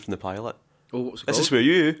section from the pilot. Oh, what's it This called? is where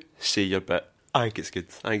you say your bit. I think it's good.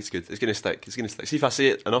 I think it's good. It's going to stick. It's going to stick. See if I say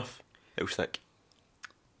it enough, it'll stick.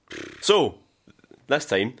 So, this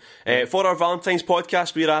time, for our Valentine's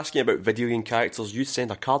podcast, we're asking about video game characters you'd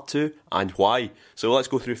send a card to and why. So let's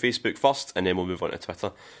go through Facebook first, and then we'll move on to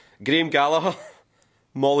Twitter. Graham Gallagher,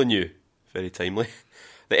 Molyneux, very timely.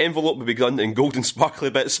 The envelope would be done in golden sparkly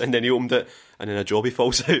bits, and then he opened it, and then a jobby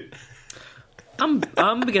falls out.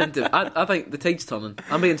 I'm beginning to... I think the tide's turning.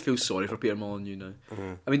 I'm beginning to feel sorry for Peter Molyneux now.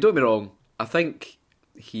 I mean, don't get me wrong. I think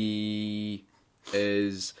he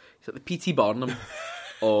is... He's like the P.T. Barnum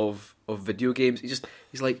of video games.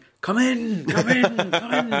 He's like, come in.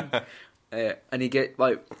 And he get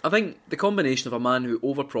like, I think the combination of a man who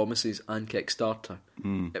overpromises and Kickstarter,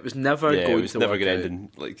 it was never Yeah, going it was to never work going out. to end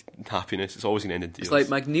in like happiness. It's always going to end in tears. It's like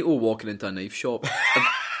Magneto walking into a knife shop. And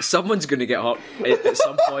someone's going to get hurt at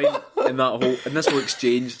some point in this whole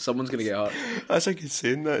exchange. Someone's going to get hurt. That's a good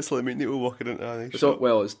saying. That it's like Magneto walking into a knife So, shop.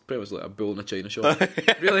 well, it's pretty much like a bull in a china shop.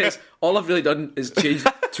 Really, all I've really done is change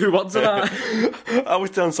 2 words of that. I was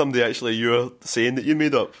telling somebody actually you were saying that you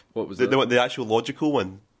made up. What was the, that? the actual logical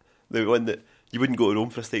one? The one that you wouldn't go to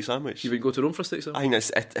Rome for a steak sandwich. You would go to Rome for a steak sandwich? I think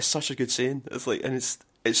it's such a good saying. It's like, and it's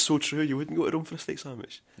so true. You wouldn't go to Rome for a steak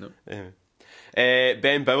sandwich. No. Anyway.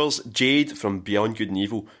 Ben Bowers, Jade from Beyond Good and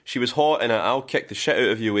Evil. She was hot in a I'll kick the shit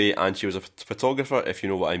out of you way, and she was a photographer, if you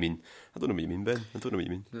know what I mean. I don't know what you mean, Ben. I don't know what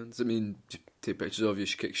you mean. Does it mean take pictures of you,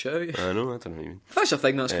 she kick shit out of you? I know, I don't know what you mean. If that's your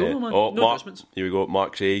thing, that's cool, man. Oh, No Mark, judgments. here we go.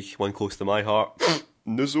 Mark Craig, one close to my heart.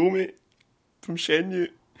 Nozomi from Shenmue.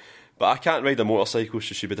 But I can't ride a motorcycle,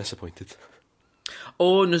 so she'd be disappointed.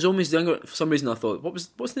 Oh, Nozomi's the younger. For some reason, I thought, what's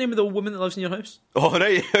the name of the old woman that lives in your house? Oh,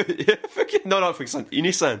 right. Yeah, fucking, no, not fucking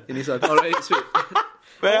Ine-san. And he said, all right, sweet.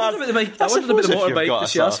 Well, I wondered about the I suppose if you've motorbike got that a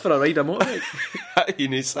she asked sort for a ride a motorbike.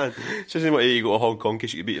 Ine-san. She doesn't want you to go to Hong Kong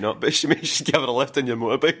because you get beaten up, but she makes you give her a lift in your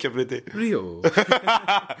motorbike every day. Rio.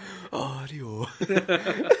 Oh, Rio.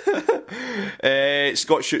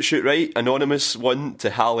 Scott Shoot Right, anonymous one to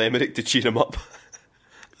Hal Emmerich to cheer him up.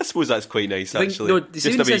 I suppose that's quite nice, actually. No, does he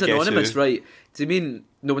Just mean a says wee guess anonymous, who. right? Does he mean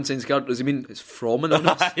no one sends a card? Does he mean it's from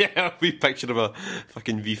anonymous? Yeah, a wee picture of a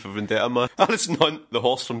fucking V for Vendetta man. Alison Hunt, the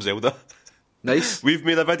horse from Zelda. Nice. We've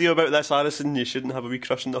made a video about this, Alison. You shouldn't have a wee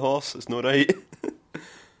crush on the horse. It's not right.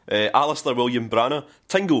 Alistair William Branagh,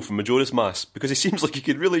 Tingle from Majora's Mask, because he seems like he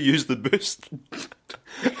could really use the boost.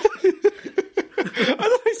 I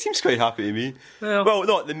don't know, he seems quite happy to me. Well,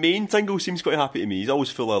 no, the main Tingle seems quite happy to me. He's always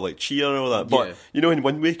full of like cheer and all that. But Yeah. you know in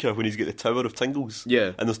Wind Waker when he's got the tower of Tingles,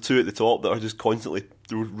 Yeah. and there's 2 at the top that are just constantly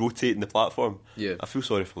rotating the platform. Yeah. I feel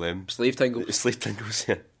sorry for them. Slave tingle. Slave Tingles,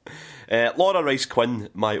 yeah. Laura Rice Quinn,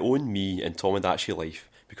 my own me in Tom and Ashley life,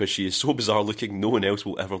 because she is so bizarre looking, no one else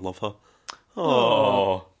will ever love her.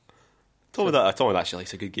 Oh, Tom actually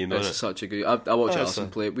likes a good game, It's doesn't such a good. I watch Oh, Alison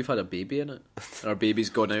play it. We've had a baby in it. And our baby's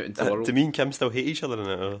gone out into the it? world. Do me and Kim still hate each other in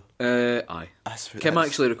it? Or? Aye. That's, Kim that's,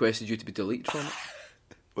 actually requested you to be deleted from it.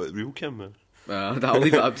 What, real Kim, man? I'll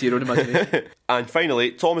leave it up to your own imagination. And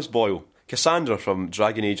finally, Thomas Boyle. Cassandra from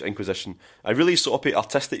Dragon Age Inquisition. I really sort of pick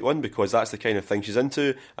artistic one because that's the kind of thing she's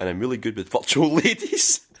into, and I'm really good with virtual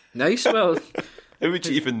ladies. Nice, well... How would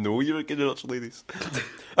you even know you were good at virtual ladies?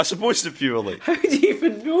 I suppose if you were like... How do you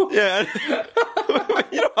even know? Yeah,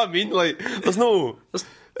 you know what I mean? Like, there's no...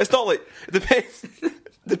 It's not like... It depends.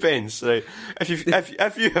 Depends, right?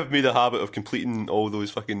 If you have made a habit of completing all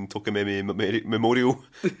those fucking Tokameme memorial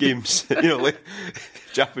games, you know, like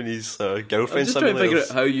Japanese I'm girlfriend just trying to figure out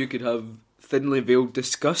simulators. how you could have thinly veiled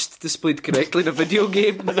disgust displayed correctly in a video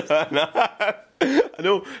game. I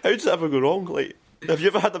know. How does it ever go wrong? Like, have you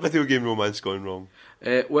ever had a video game romance gone wrong?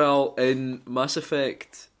 Well, in the Mass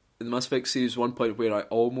Effect series, one point where I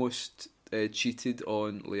almost cheated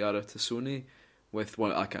on Liara Tassoni with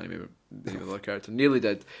one, I can't remember the name of the other character, nearly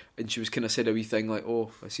did, and she was kind of said a wee thing like,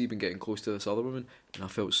 "Oh, I see you've been getting close to this other woman," and I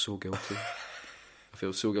felt so guilty.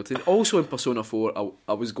 Also in Persona 4,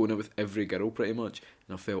 I was going out with every girl pretty much,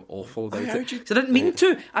 and I felt awful about it. So I didn't mean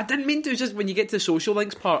to. It's just when you get to the social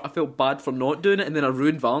links part, I felt bad for not doing it, and then I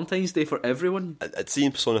ruined Valentine's Day for everyone. I'd seen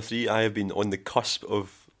in Persona 3, I have been on the cusp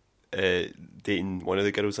of dating one of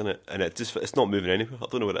the girls in it, and it's not moving anywhere. I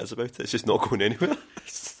don't know what it is about it. It's just not going anywhere.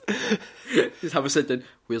 Just have a sit down.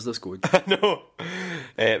 Where's this going? No.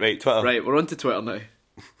 Right, Twitter. Right, we're on to Twitter now.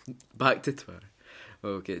 Back to Twitter.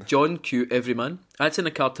 Okay, John Q. Everyman. I'd send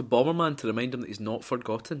a card to Bomberman to remind him that he's not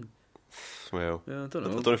forgotten. Well, Yeah, I don't I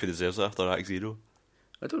know. don't know if he deserves it after Act Zero.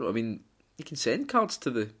 I don't know. I mean, you can send cards to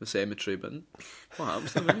the cemetery, but what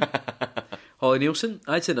happens to them? Holly Nielsen.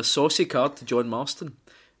 I'd send a saucy card to John Marston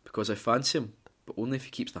because I fancy him, but only if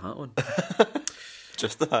he keeps the hat on.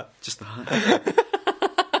 Just that. Just the hat.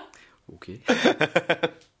 Okay.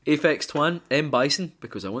 Aphex Twan. M. Bison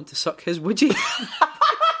because I want to suck his woodgie.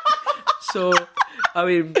 So, I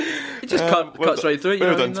mean, it just cuts right through it.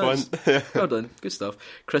 Well done, Twan. Well done. Good stuff.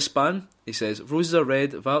 Chris Spann, he says, roses are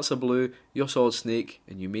red, violets are blue, you're Solid Snake,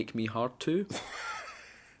 and you make me hard too.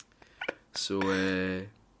 So,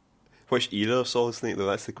 Which era of Solid Snake, though?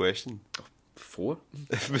 That's the question. 4?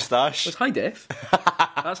 Moustache. That's high def.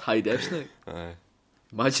 That's high def Snake. Aye.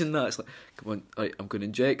 Imagine that. It's like, come on, right, I'm going to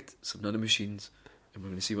inject some nanomachines, and we're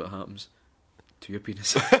going to see what happens to your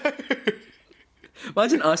penis.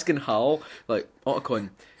 Imagine asking Hal, like, Otacon,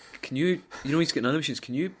 can you know he's got nanomachines,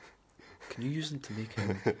 can you use them to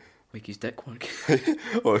make his dick work?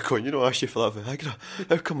 Oh, Con, you know, I asked you for that Viagra.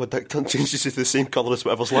 How come my dick turn changes to the same colour as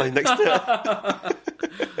whatever's lying next to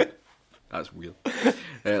it? That's weird.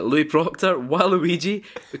 Louis Proctor, Waluigi,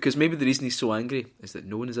 because maybe the reason he's so angry is that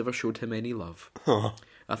no one has ever showed him any love. Oh,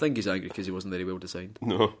 I think he's angry because he wasn't very well designed.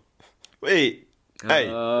 no. Wait. Hey.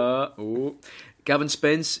 Gavin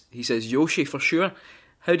Spence, he says, Yoshi for sure.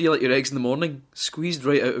 How do you like your eggs in the morning? Squeezed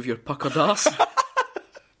right out of your puckered arse.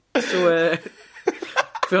 So,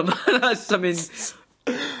 fair enough. I mean,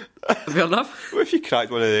 fair enough. What if you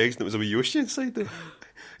cracked one of the eggs and it was a wee Yoshi inside there?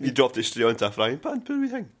 You dropped it straight onto a frying pan, poor wee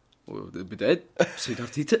thing. Well, they'd be dead, so you'd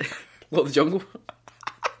have to eat it. Law of the jungle.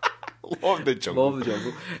 Law of the jungle. Law of the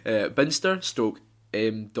jungle. Binster, stroke,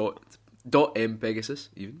 M. Pegasus,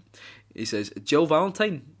 even. He says, Jill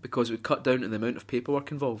Valentine, because it would cut down on the amount of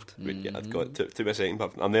paperwork involved. Wait, yeah, I've got it. Took me a second,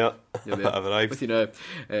 but I'm there. You're there. I've arrived. With you now.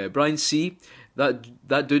 Brian C.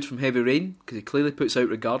 That dude from Heavy Rain, because he clearly puts out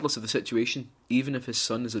regardless of the situation, even if his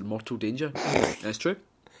son is in mortal danger. That's true.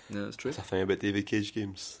 Yeah, that's true. That's a thing about David Cage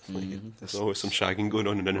games. There's always some shagging going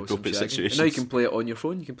on in inappropriate And situations. now you can play it on your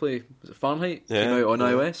phone. You can play, was it Fahrenheit? Yeah, Came out on yeah.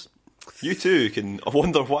 iOS. You too can. I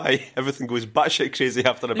wonder why everything goes batshit crazy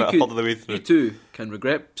after about a third of the way through. You too can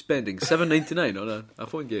regret spending $7.99 on a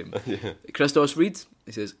phone game. Yeah. Christos Reed,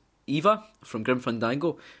 he says, Eva from Grim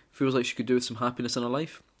Fandango feels like she could do with some happiness in her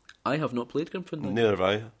life. I have not played Grim Fandango. Neither have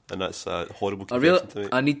I, and that's a horrible I really, confession to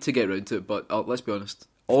make. I need to get round to it, but let's be honest.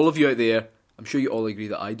 All of you out there, I'm sure you all agree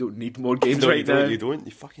that I don't need more games No, right you now. don't. You don't.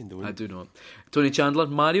 You fucking don't. I do not. Tony Chandler,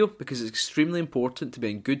 Mario, because it's extremely important to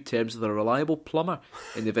be in good terms with a reliable plumber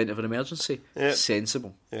in the event of an emergency. Yep.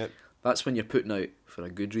 Sensible. Yep. That's when you're putting out for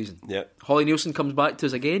a good reason. Yep. Holly Nielsen comes back to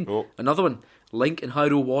us again. Oh. Another one. Link in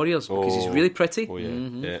Hyrule Warriors, because he's really pretty. Oh yeah.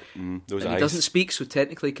 Yeah. Those And eyes. he doesn't speak, so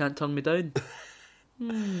technically he can't turn me down.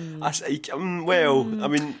 Well, I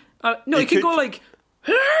mean. No, he could go like...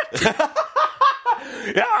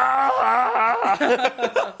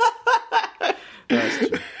 That's true.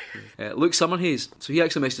 Luke Summerhaze. So he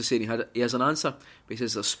actually messaged us saying he has an answer, but he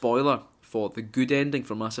says a spoiler for the good ending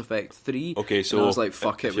for Mass Effect 3. Okay, so and I was like,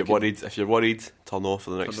 fuck if it. you're worried, turn off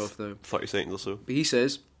for the next Turn off now. 30 seconds or so. But he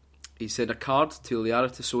sent a card to Liara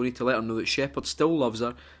to Sony to let her know that Shepard still loves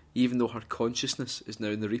her, even though her consciousness is now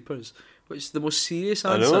in the Reapers, which is the most serious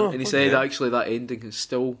I answer. know, And he okay. said, actually, that ending is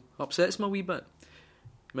still upsets me a wee bit.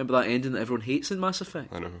 Remember that ending that everyone hates in Mass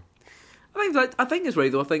Effect? I know. I think it's right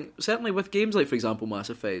though. I think certainly with games like, for example, Mass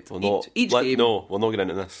Effect, each game. No, we're not getting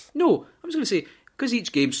into this. No, I'm just going to say because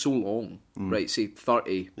each game's so long, right? Say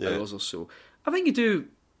 30 Yeah. hours or so. I think you do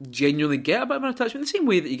genuinely get a bit of an attachment, the same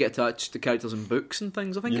way that you get attached to characters in books and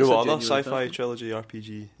things. I think You it's know a what other genuine sci-fi attachment. trilogy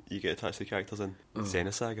RPG you get attached to characters in?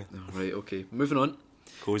 Xenosaga. Oh, right, okay. Moving on.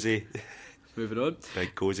 Cozy. Moving on.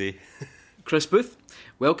 Big cozy. Chris Booth,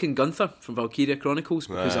 welcome Gunther from Valkyria Chronicles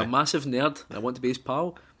because Aye. I'm a massive nerd and I want to be his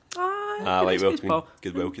pal. I like let's be his Welkin. pal.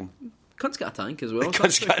 Good Welkin. Cunt's got a tank as well.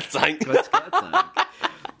 Cunt's got a tank. Cunt's got a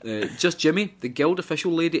tank. Just Jimmy, the guild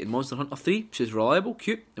official lady in Monster Hunter 3. She's reliable,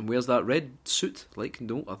 cute, and wears that red suit like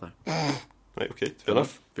no other. Right, okay, fair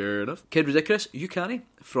enough. Fair enough. Kid Ridiculous, Yukari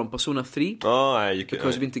from Persona 3. Oh, aye, you could.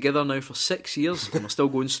 Because we've been together now for 6 years and we're still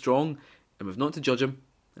going strong, and we've not to judge him.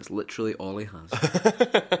 It's literally all he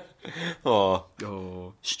has. Oh.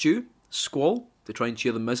 Oh. Stu, Squall, to try and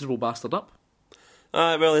cheer the miserable bastard up.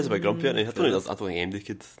 Well, he's a bit grumpy, isn't he? I don't think Andy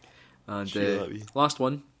could. And Cheer that wee. last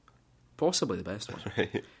one, possibly the best one.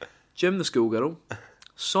 Right. Jim the schoolgirl,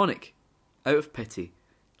 Sonic, out of pity,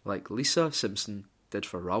 like Lisa Simpson did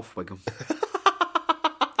for Ralph Wiggum.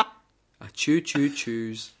 I choose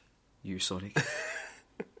you, Sonic.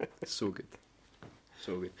 So good.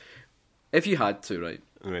 So good. If you had to, right,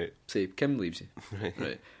 Right. say Kim leaves you,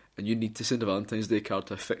 right, and you need to send a Valentine's Day card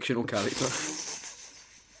to a fictional character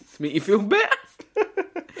to make you feel better,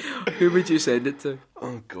 who would you send it to,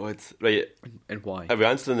 Oh, God. Right. and why? Are we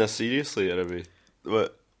answering this seriously, or are we?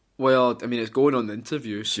 What? Well, I mean, it's going on the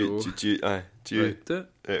interview, so Do you? right, do it.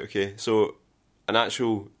 Right, okay. So, an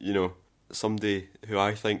actual, somebody who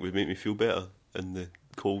I think would make me feel better in the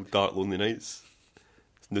cold, dark, lonely nights.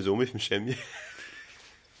 It's Nozomi from Shenmue.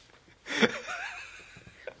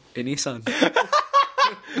 Any-san.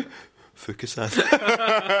 Fukusan.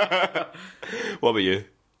 What about you?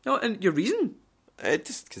 No, and your reason?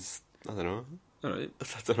 Just because, I don't know. Alright. I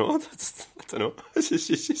don't know. I don't know. It's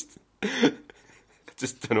just I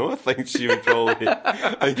just don't know. I think she would probably.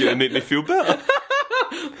 I think it would make me feel better.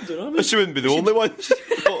 I don't know. She wouldn't be the only one.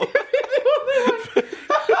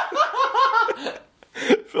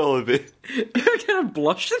 Probably be. You're kind of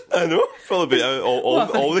blushing. I know. Probably be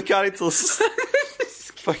all the characters.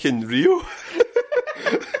 Fucking Rio.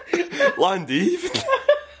 Landy even.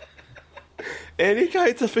 Any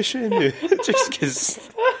character for Shenmue. Just because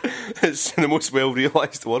it's the most well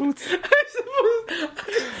realised world.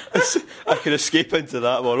 I can escape into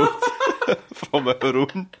that world from our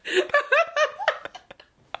own.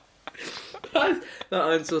 That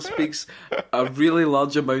answer speaks a really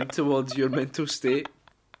large amount towards your mental state.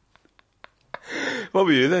 What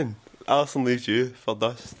about you then? Alison leaves you for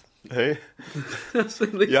dust. Hey, You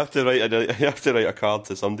you have to write a card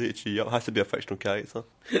to somebody to cheer you up. It has to be a fictional character.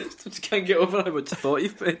 just can't get over how much thought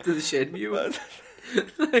you've put into the Shenmue one.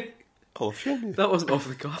 I love Shenmue. That wasn't off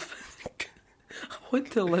the cuff. I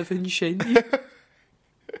want to live in Shenmue.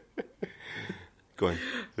 Go on.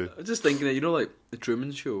 I'm just thinking that, like the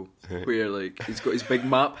Truman Show, where like he's got his big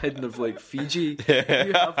map hidden of like Fiji. You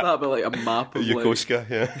have that, but like a map of like. Yokosuka,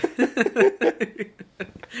 yeah.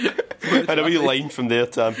 And a wee line from there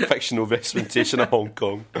to fictional representation of Hong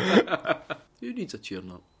Kong. Who needs a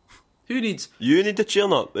cheering up? Who needs? You need to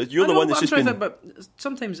cheer up. You're the one that's just been. But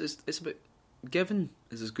sometimes it's about giving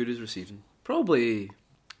is as good as receiving. Probably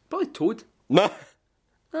Toad. Nah.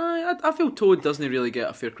 I feel Toad doesn't really get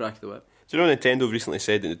a fair crack of the whip. Do you know Nintendo have recently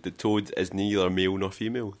said that the Toad is neither male nor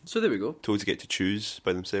female? So there we go. Toads get to choose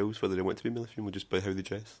by themselves whether they want to be male or female just by how they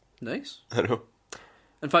dress. Nice. I know.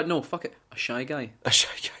 In fact, no, fuck it. A shy guy. A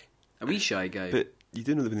shy guy. A wee shy guy. But you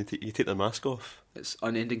do know that when you take their mask off. It's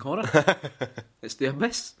unending horror. It's the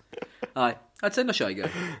abyss. Aye, I'd send a shy guy. A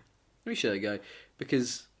wee shy guy.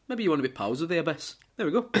 Because maybe you want to be pals with the abyss. There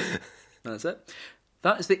we go. That's it.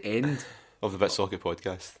 That is the end. Of the BitSocket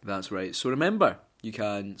podcast. That's right. So remember, you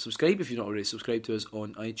can subscribe if you're not already subscribed to us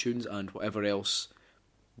on iTunes and whatever else,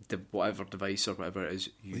 whatever device or whatever it is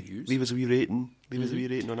you use. Leave us a wee rating. Leave us a wee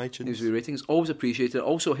rating on iTunes. Leave us a wee ratings. Always appreciated. It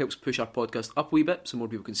also helps push our podcast up a wee bit so more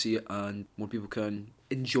people can see it and more people can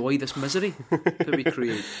enjoy this misery that we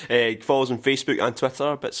create. Follow us on Facebook and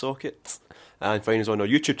Twitter, BitSocket. And find us on our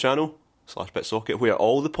YouTube channel, /BitSocket, where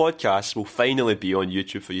all the podcasts will finally be on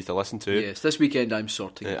YouTube for you to listen to. Yes, this weekend I'm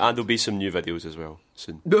sorting. And there'll be some new videos as well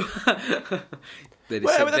soon. Very,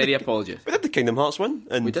 Well, we did very the- apologies. We did the Kingdom Hearts one,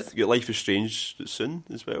 and We did. Your Life is Strange soon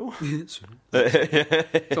as well.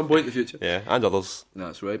 Some point in the future. Yeah, and others.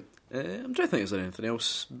 That's right. I'm trying to think, is there anything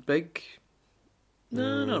else big?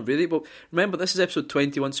 No, not really. But remember, this is episode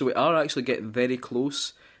 21, so we are actually getting very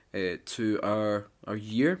close to our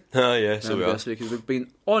year Ah, yeah, so we are. anniversary, because we've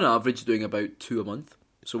been, on average, doing about 2 a month.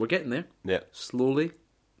 So we're getting there. Yeah. Slowly,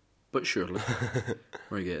 but surely.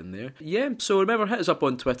 We're getting there. Yeah, so remember, hit us up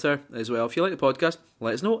on Twitter as well. If you like the podcast,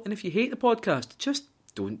 let us know. And if you hate the podcast, just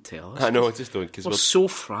don't tell us. I know, just don't, because We're so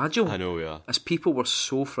fragile. I know we are. As people, we're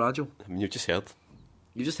so fragile. I mean, you've just heard.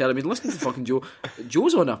 You just heard, I mean, listen to fucking Joe.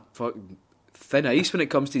 Joe's on a fucking thin ice when it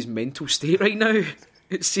comes to his mental state right now.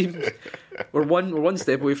 It seems we're one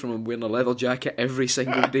step away from him wearing a leather jacket every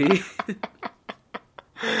single day.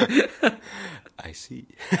 I see.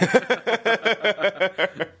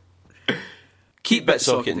 Keep Bit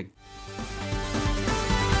socking.